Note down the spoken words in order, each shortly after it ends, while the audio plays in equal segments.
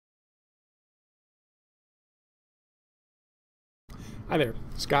Hi there,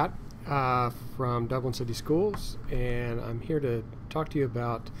 Scott from Dublin City Schools, and I'm here to talk to you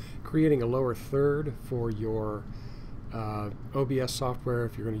about creating a lower third for your OBS software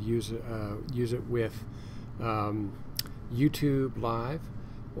if you're going to use it with YouTube Live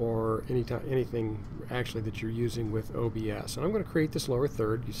or anything actually that you're using with OBS. And I'm going to create this lower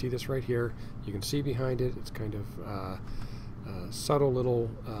third. You see this right here. You can see behind it. It's kind of a subtle little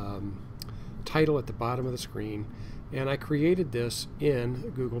title at the bottom of the screen. And I created this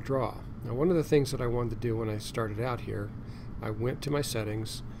in Google Draw. Now, one of the things that I wanted to do when I started out here, I went to my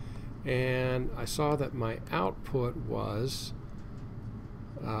settings and I saw that my output was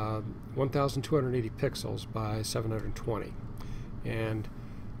 1280 pixels by 720. And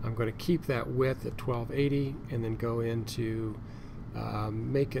I'm going to keep that width at 1280 and then go into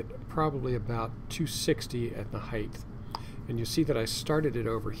make it probably about 260 at the height. And you see that I started it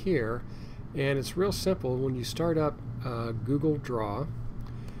over here. And it's real simple. When you start up Google Draw,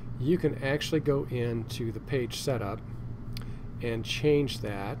 you can actually go into the page setup and change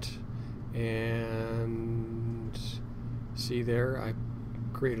that. And see there, I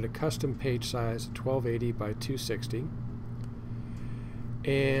created a custom page size 1280 by 260.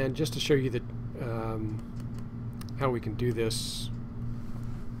 And just to show you that how we can do this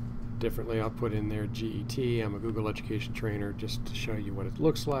differently, I'll put in there GET. I'm a Google Education Trainer, just to show you what it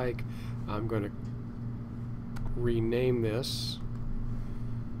looks like. I'm going to rename this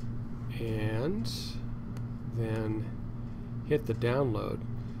and then hit the download.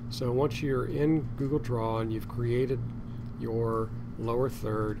 So once you're in Google Draw and you've created your lower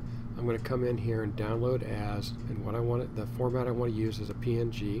third, I'm going to come in here and download as, and what I want, the format I want to use is a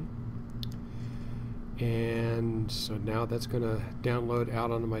PNG. And so now that's going to download out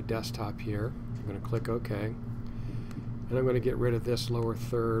onto my desktop here. I'm going to click OK. And I'm going to get rid of this lower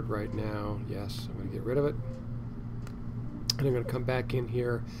third right now. Yes, I'm going to get rid of it. And I'm going to come back in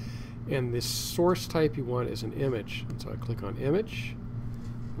here. And the source type you want is an image. And so I click on image.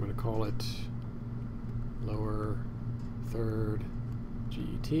 I'm going to call it lower third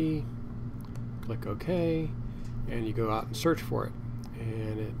GET. Click OK. And you go out and search for it.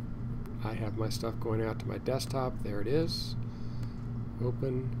 And I have my stuff going out to my desktop. There it is.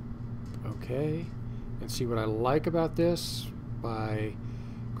 Open. OK. And see what I like about this, by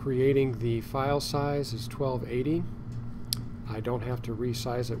creating the file size is 1280. I don't have to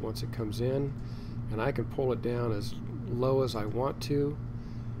resize it once it comes in, and I can pull it down as low as I want to.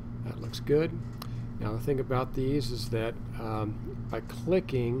 That looks good. Now the thing about these is that by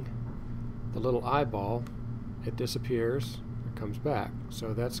clicking the little eyeball, it disappears, it comes back.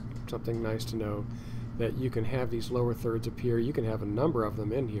 So that's something nice to know, that you can have these lower thirds appear. You can have a number of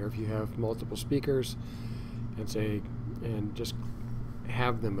them in here if you have multiple speakers, and just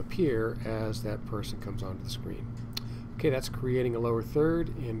have them appear as that person comes onto the screen. Okay, that's creating a lower third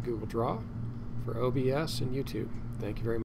in Google Draw for OBS and YouTube. Thank you very much.